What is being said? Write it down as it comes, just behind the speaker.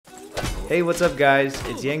Hey, what's up guys?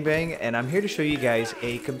 It's Yangbang and I'm here to show you guys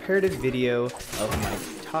a comparative video of my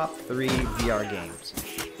top 3 VR games.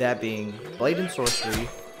 That being Blade & Sorcery,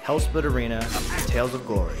 HellSplit Arena, and Tales of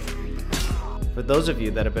Glory. For those of you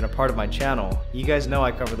that have been a part of my channel, you guys know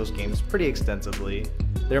I cover those games pretty extensively.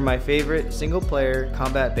 They're my favorite single-player,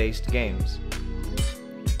 combat-based games.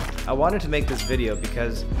 I wanted to make this video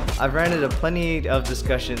because I've ran into plenty of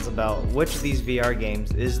discussions about which of these VR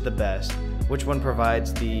games is the best, which one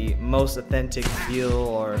provides the most authentic feel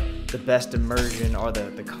or the best immersion or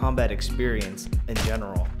the combat experience in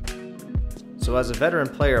general. So as a veteran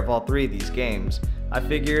player of all 3 of these games, I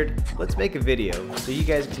figured let's make a video so you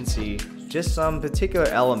guys can see just some particular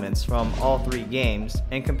elements from all 3 games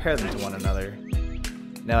and compare them to one another.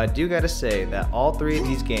 Now I do gotta say that all 3 of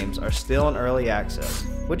these games are still in early access,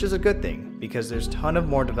 which is a good thing because there's a ton of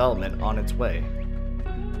more development on its way.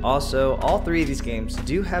 Also, all 3 of these games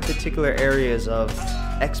do have particular areas of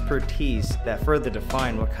expertise that further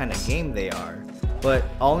define what kind of game they are, but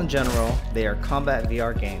all in general, they are combat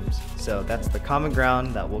VR games, so that's the common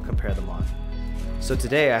ground that we'll compare them on. So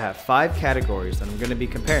today I have 5 categories that I'm going to be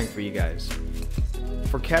comparing for you guys.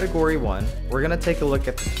 For category 1, we're going to take a look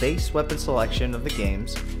at the base weapon selection of the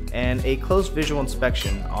games and a close visual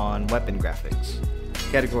inspection on weapon graphics.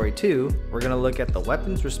 Category 2, we're going to look at the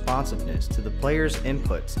weapon's responsiveness to the player's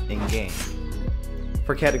inputs in-game.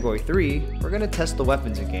 For Category 3, we're going to test the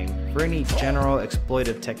weapons in-game for any general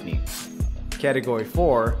exploitive techniques. Category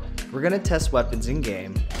 4, we're going to test weapons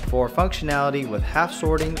in-game for functionality with half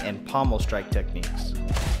sorting and pommel strike techniques.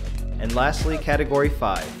 And lastly, Category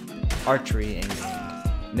 5, archery in-game.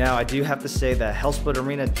 Now I do have to say that HellSplit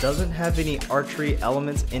Arena doesn't have any archery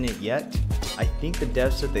elements in it yet. I think the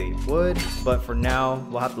devs said they would, but for now,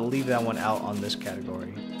 we'll have to leave that one out on this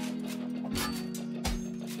category.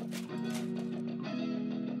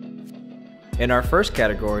 In our first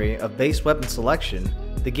category of base weapon selection,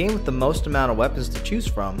 the game with the most amount of weapons to choose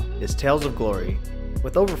from is Tales of Glory,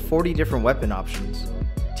 with over 40 different weapon options.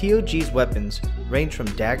 TOG's weapons range from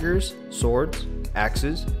daggers, swords,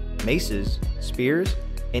 axes, maces, spears,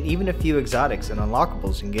 and even a few exotics and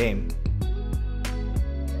unlockables in-game.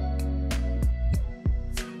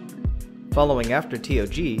 Following after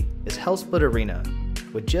TOG is HellSplit Arena,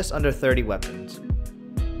 with just under 30 weapons.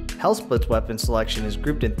 HellSplit's weapon selection is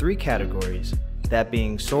grouped in 3 categories, that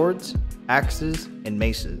being swords, axes, and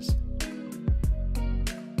maces.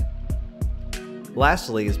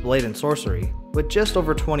 Lastly is Blade & Sorcery, with just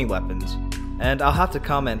over 20 weapons. And I'll have to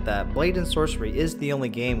comment that Blade & Sorcery is the only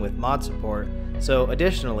game with mod support, so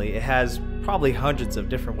additionally it has probably hundreds of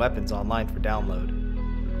different weapons online for download.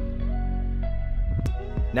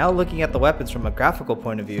 Now looking at the weapons from a graphical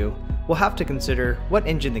point of view, we'll have to consider what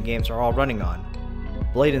engine the games are all running on.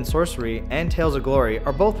 Blade & Sorcery and Tales of Glory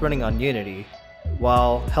are both running on Unity,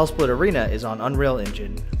 while HellSplit Arena is on Unreal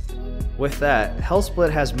Engine. With that, HellSplit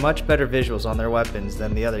has much better visuals on their weapons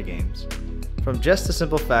than the other games, from just the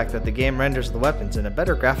simple fact that the game renders the weapons in a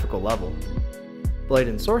better graphical level.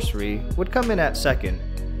 Blade & Sorcery would come in at second,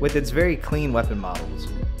 with its very clean weapon models.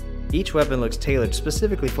 Each weapon looks tailored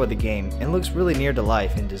specifically for the game and looks really near to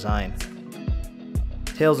life in design.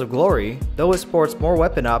 Tales of Glory, though it sports more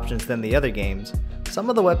weapon options than the other games, some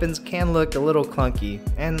of the weapons can look a little clunky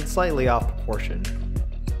and slightly off proportion.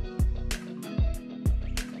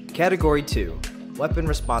 Category 2, Weapon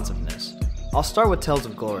Responsiveness. I'll start with Tales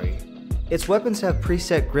of Glory. Its weapons have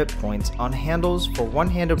preset grip points on handles for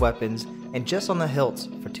one-handed weapons and just on the hilts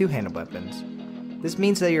for two-handed weapons. This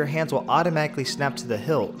means that your hands will automatically snap to the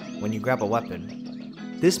hilt when you grab a weapon.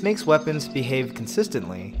 This makes weapons behave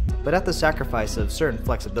consistently, but at the sacrifice of certain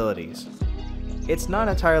flexibilities. It's not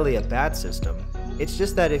entirely a bad system, it's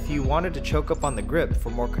just that if you wanted to choke up on the grip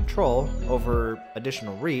for more control over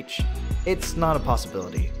additional reach, it's not a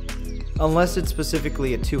possibility. Unless it's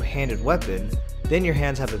specifically a two-handed weapon, then your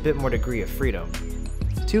hands have a bit more degree of freedom.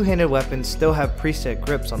 Two-handed weapons still have preset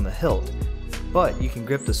grips on the hilt, but you can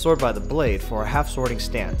grip the sword by the blade for a half-sorting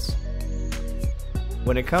stance.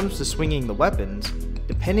 When it comes to swinging the weapons,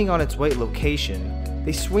 depending on its weight location,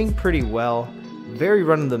 they swing pretty well, very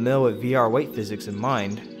run-of-the-mill with VR weight physics in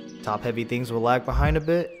mind. Top-heavy things will lag behind a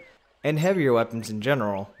bit, and heavier weapons in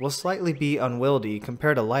general will slightly be unwieldy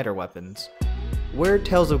compared to lighter weapons. Where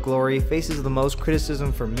Tales of Glory faces the most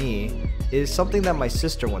criticism for me is something that my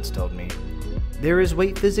sister once told me. There is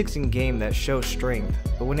weight physics in game that show strength,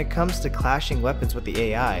 but when it comes to clashing weapons with the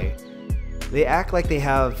AI, they act like they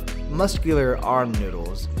have muscular arm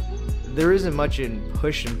noodles. There isn't much in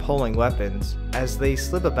push and pulling weapons, as they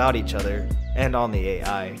slip about each other and on the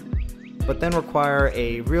AI, but then require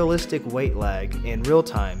a realistic weight lag in real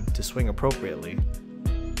time to swing appropriately.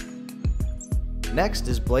 Next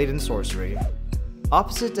is Blade and Sorcery.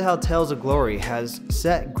 Opposite to how Tales of Glory has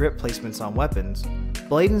set grip placements on weapons,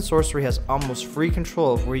 Blade and Sorcery has almost free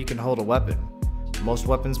control of where you can hold a weapon. Most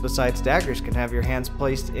weapons besides daggers can have your hands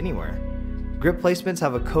placed anywhere. Grip placements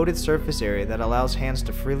have a coated surface area that allows hands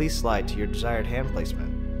to freely slide to your desired hand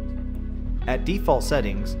placement. At default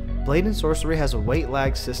settings, Blade and Sorcery has a weight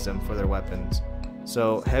lag system for their weapons,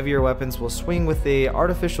 so heavier weapons will swing with the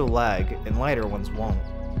artificial lag and lighter ones won't.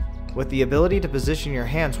 With the ability to position your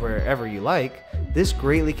hands wherever you like, this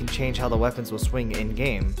greatly can change how the weapons will swing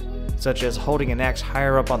in-game, such as holding an axe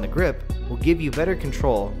higher up on the grip will give you better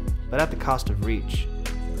control, but at the cost of reach.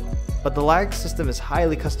 But the lag system is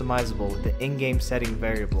highly customizable with the in-game setting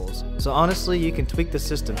variables, so honestly you can tweak the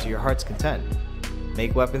system to your heart's content.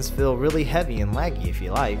 Make weapons feel really heavy and laggy if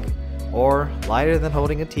you like, or lighter than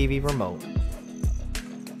holding a TV remote.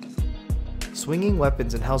 Swinging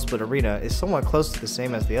weapons in HellSplit Arena is somewhat close to the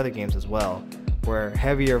same as the other games as well, where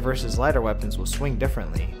heavier versus lighter weapons will swing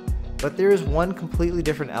differently, but there is one completely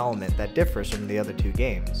different element that differs from the other two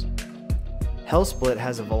games. HellSplit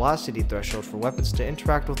has a velocity threshold for weapons to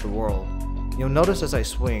interact with the world. You'll notice as I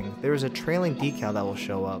swing, there is a trailing decal that will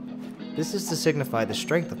show up. This is to signify the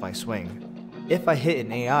strength of my swing. If I hit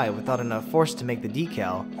an AI without enough force to make the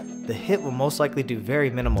decal, the hit will most likely do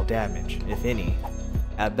very minimal damage, if any.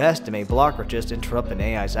 At best, it may block or just interrupt an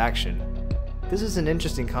AI's action. This is an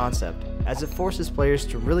interesting concept, as it forces players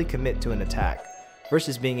to really commit to an attack,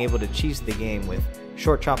 versus being able to cheese the game with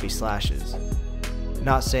short choppy slashes.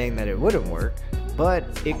 Not saying that it wouldn't work, but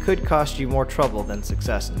it could cost you more trouble than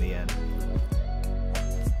success in the end.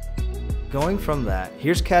 Going from that,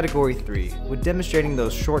 here's category 3, with demonstrating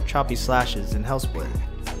those short choppy slashes in HellSplit.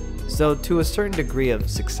 So to a certain degree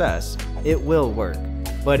of success, it will work,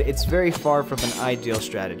 but it's very far from an ideal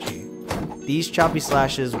strategy. These choppy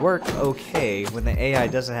slashes work okay when the AI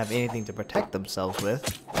doesn't have anything to protect themselves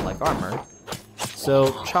with, like armor.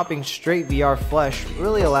 So chopping straight VR flesh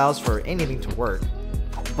really allows for anything to work.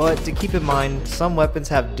 But to keep in mind, some weapons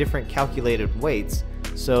have different calculated weights,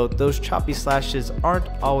 so those choppy slashes aren't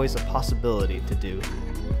always a possibility to do.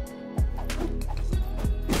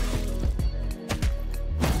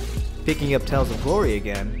 Picking up Tales of Glory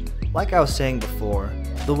again, like I was saying before,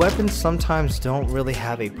 the weapons sometimes don't really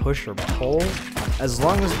have a push or pull. As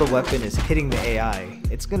long as the weapon is hitting the AI,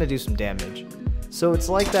 it's gonna do some damage. So it's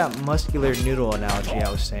like that muscular noodle analogy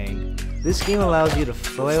I was saying. This game allows you to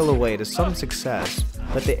flail away to some success,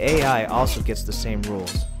 but the AI also gets the same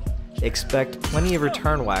rules. Expect plenty of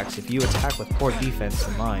return whacks if you attack with poor defense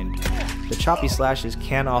in mind. The choppy slashes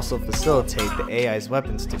can also facilitate the AI's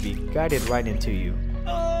weapons to be guided right into you.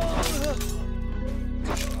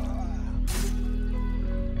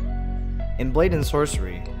 In Blade and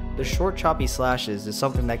Sorcery, the short choppy slashes is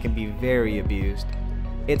something that can be very abused.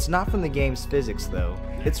 It's not from the game's physics though,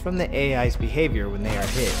 it's from the AI's behavior when they are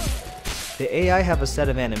hit. The AI have a set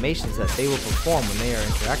of animations that they will perform when they are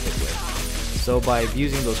interacted with. So by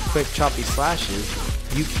abusing those quick choppy slashes,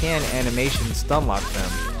 you can animation stun lock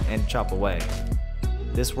them and chop away.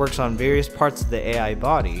 This works on various parts of the AI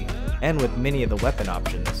body and with many of the weapon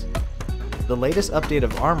options. The latest update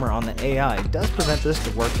of armor on the AI does prevent this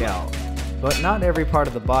to work out, but not every part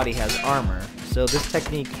of the body has armor, so this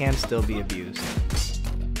technique can still be abused.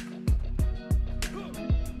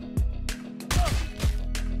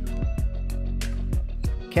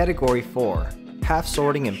 Category 4, half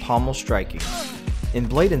sorting and pommel striking. In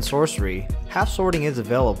Blade and Sorcery, half sorting is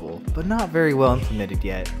available, but not very well implemented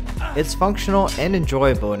yet. It's functional and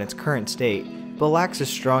enjoyable in its current state, but lacks a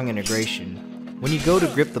strong integration. When you go to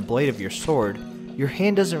grip the blade of your sword, your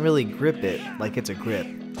hand doesn't really grip it like it's a grip,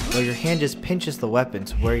 but your hand just pinches the weapon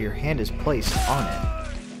to where your hand is placed on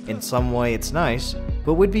it. In some way it's nice,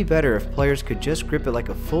 but would be better if players could just grip it like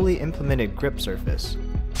a fully implemented grip surface.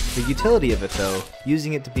 The utility of it though,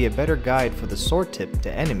 using it to be a better guide for the sword tip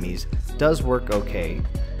to enemies, does work okay.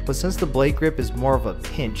 But since the blade grip is more of a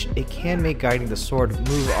pinch, it can make guiding the sword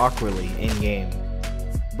move awkwardly in-game.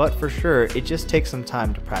 But for sure, it just takes some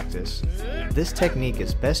time to practice. This technique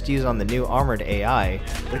is best used on the new armored AI,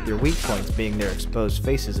 with their weak points being their exposed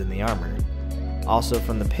faces in the armor. Also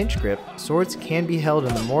from the pinch grip, swords can be held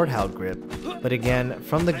in the Mordhaud grip, but again,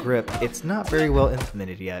 from the grip, it's not very well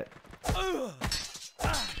implemented yet.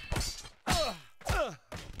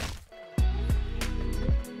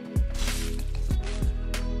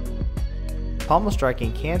 Pommel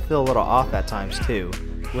striking can feel a little off at times too,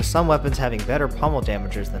 with some weapons having better pommel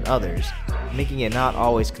damagers than others, making it not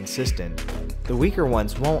always consistent. The weaker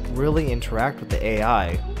ones won't really interact with the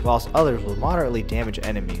AI, whilst others will moderately damage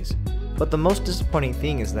enemies. But the most disappointing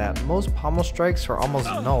thing is that most pommel strikes are almost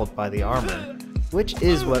nulled by the armor. which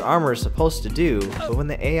is what armor is supposed to do, but when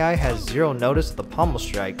the AI has zero notice of the pommel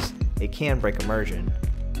strikes, it can break immersion.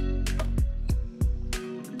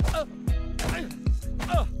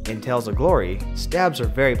 In Tales of Glory, stabs are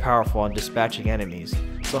very powerful on dispatching enemies,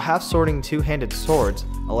 so half-sorting two-handed swords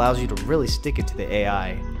allows you to really stick it to the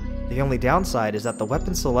AI. The only downside is that the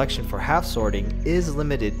weapon selection for half-sorting is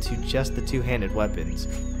limited to just the two-handed weapons.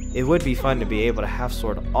 It would be fun to be able to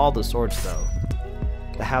half-sword all the swords though.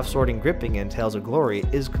 The half-sorting gripping in Tales of Glory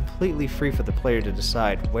is completely free for the player to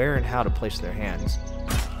decide where and how to place their hands.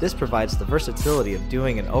 This provides the versatility of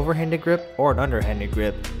doing an overhanded grip or an underhanded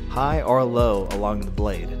grip, high or low along the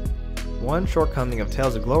blade. One shortcoming of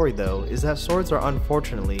Tales of Glory though is that swords are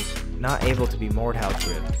unfortunately not able to be Mordhau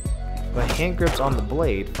gripped, but hand grips on the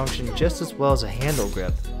blade function just as well as a handle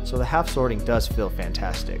grip, so the half-sorting does feel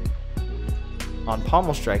fantastic. On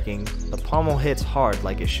pommel striking, the pommel hits hard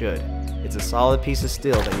like it should. It's a solid piece of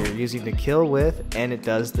steel that you're using to kill with, and it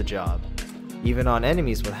does the job. Even on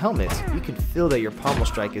enemies with helmets, you can feel that your pommel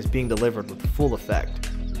strike is being delivered with full effect.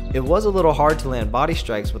 It was a little hard to land body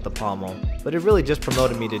strikes with the pommel, but it really just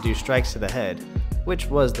promoted me to do strikes to the head, which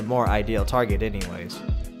was the more ideal target anyways.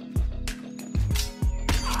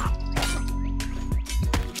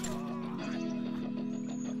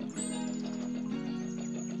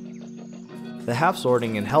 The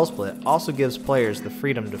half-sorting in HellSplit also gives players the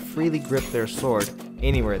freedom to freely grip their sword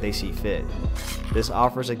anywhere they see fit. This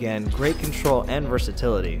offers again great control and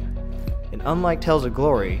versatility. And unlike Tales of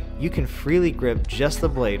Glory, you can freely grip just the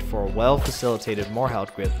blade for a well-facilitated Mordhau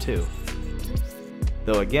grip too.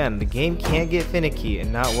 Though again, the game can get finicky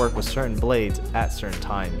and not work with certain blades at certain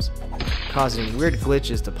times, causing weird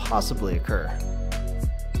glitches to possibly occur.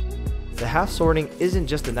 The half-sorting isn't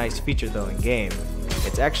just a nice feature though in game,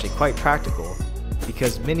 it's actually quite practical,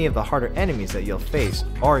 because many of the harder enemies that you'll face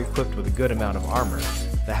are equipped with a good amount of armor.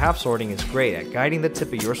 The half-sorting is great at guiding the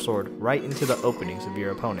tip of your sword right into the openings of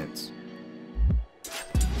your opponents.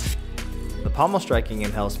 The pommel striking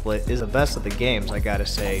in HellSplit is the best of the games, I gotta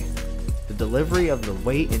say. The delivery of the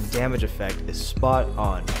weight and damage effect is spot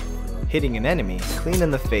on. Hitting an enemy clean in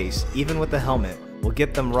the face, even with the helmet, will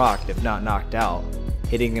get them rocked if not knocked out.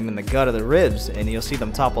 Hitting them in the gut of the ribs and you'll see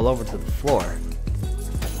them topple over to the floor.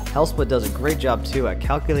 HellSplit does a great job too at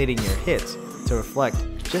calculating your hits to reflect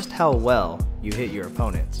just how well you hit your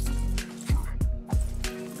opponents.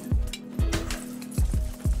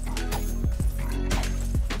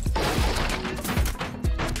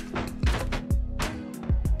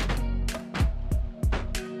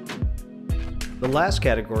 The last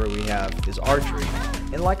category we have is archery,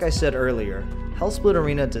 and like I said earlier, HellSplit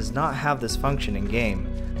Arena does not have this function in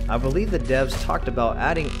game. I believe the devs talked about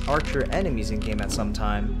adding archer enemies in game at some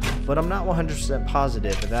time, but I'm not 100%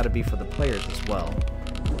 positive if that'll be for the players as well.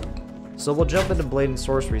 So we'll jump into Blade and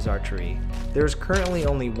Sorcery's archery. There is currently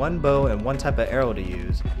only one bow and one type of arrow to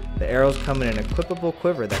use. The arrows come in an equipable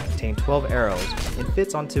quiver that contains 12 arrows and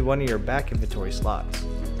fits onto one of your back inventory slots.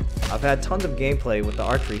 I've had tons of gameplay with the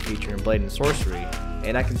archery feature in Blade and Sorcery,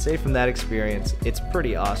 and I can say from that experience it's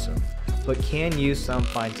pretty awesome, but can use some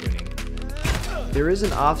fine tuning. There is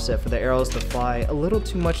an offset for the arrows to fly a little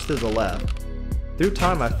too much to the left. Through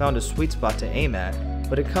time I found a sweet spot to aim at,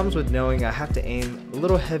 but it comes with knowing I have to aim a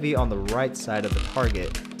little heavy on the right side of the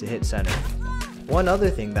target to hit center. One other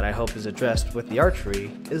thing that I hope is addressed with the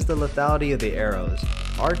archery is the lethality of the arrows.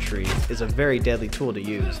 Archery is a very deadly tool to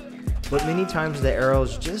use, but many times the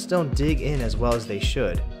arrows just don't dig in as well as they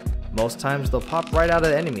should. Most times they'll pop right out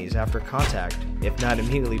of enemies after contact, if not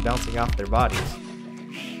immediately bouncing off their bodies.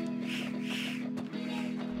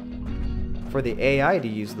 For the AI to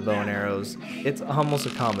use the bow and arrows, it's almost a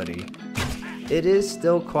comedy. It is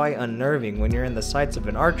still quite unnerving when you're in the sights of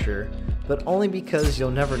an archer, but only because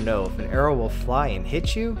you'll never know if an arrow will fly and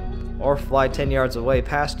hit you, or fly 10 yards away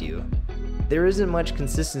past you. There isn't much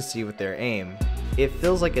consistency with their aim. It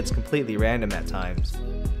feels like it's completely random at times.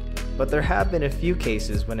 But there have been a few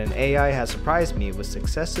cases when an AI has surprised me with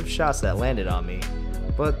successive shots that landed on me,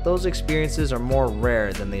 but those experiences are more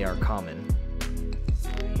rare than they are common.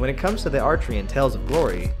 When it comes to the archery in Tales of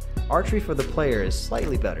Glory, archery for the player is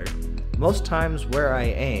slightly better. Most times where I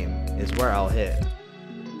aim is where I'll hit.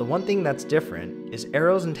 The one thing that's different is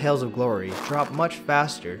arrows in Tales of Glory drop much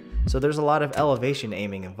faster, so there's a lot of elevation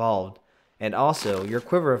aiming involved, and also your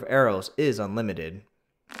quiver of arrows is unlimited.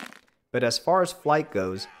 But as far as flight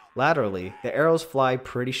goes, laterally the arrows fly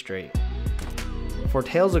pretty straight. For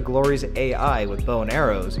Tales of Glory's AI with bow and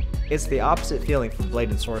arrows, it's the opposite feeling from Blade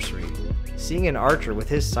and Sorcery. Seeing an archer with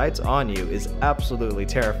his sights on you is absolutely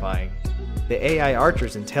terrifying. The AI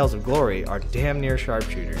archers in Tales of Glory are damn near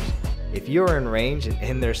sharpshooters. If you are in range and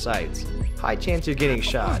in their sights, high chance you're getting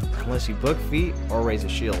shot unless you book feet or raise a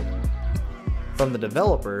shield. From the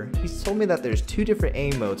developer, he's told me that there's 2 different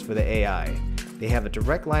aim modes for the AI. They have a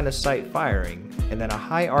direct line of sight firing and then a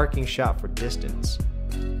high arcing shot for distance.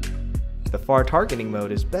 The far targeting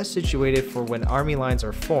mode is best situated for when army lines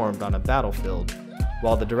are formed on a battlefield,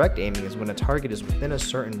 while the direct aiming is when a target is within a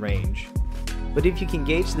certain range. But if you can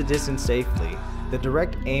gauge the distance safely, the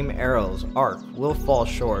direct aim arrow's arc will fall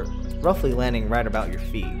short, roughly landing right about your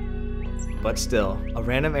feet. But still, a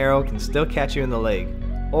random arrow can still catch you in the leg,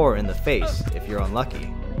 or in the face if you're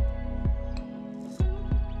unlucky.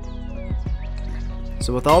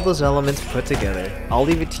 So with all those elements put together, I'll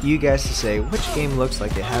leave it to you guys to say which game looks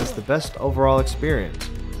like it has the best overall experience.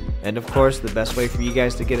 And of course, the best way for you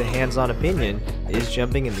guys to get a hands-on opinion is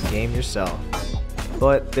jumping in the game yourself.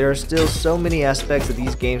 But there are still so many aspects of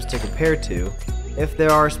these games to compare to. If there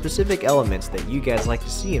are specific elements that you guys like to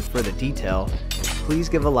see in further detail, please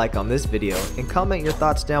give a like on this video and comment your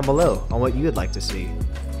thoughts down below on what you would like to see.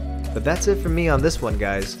 But that's it from me on this one,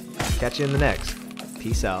 guys. Catch you in the next.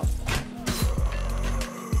 Peace out.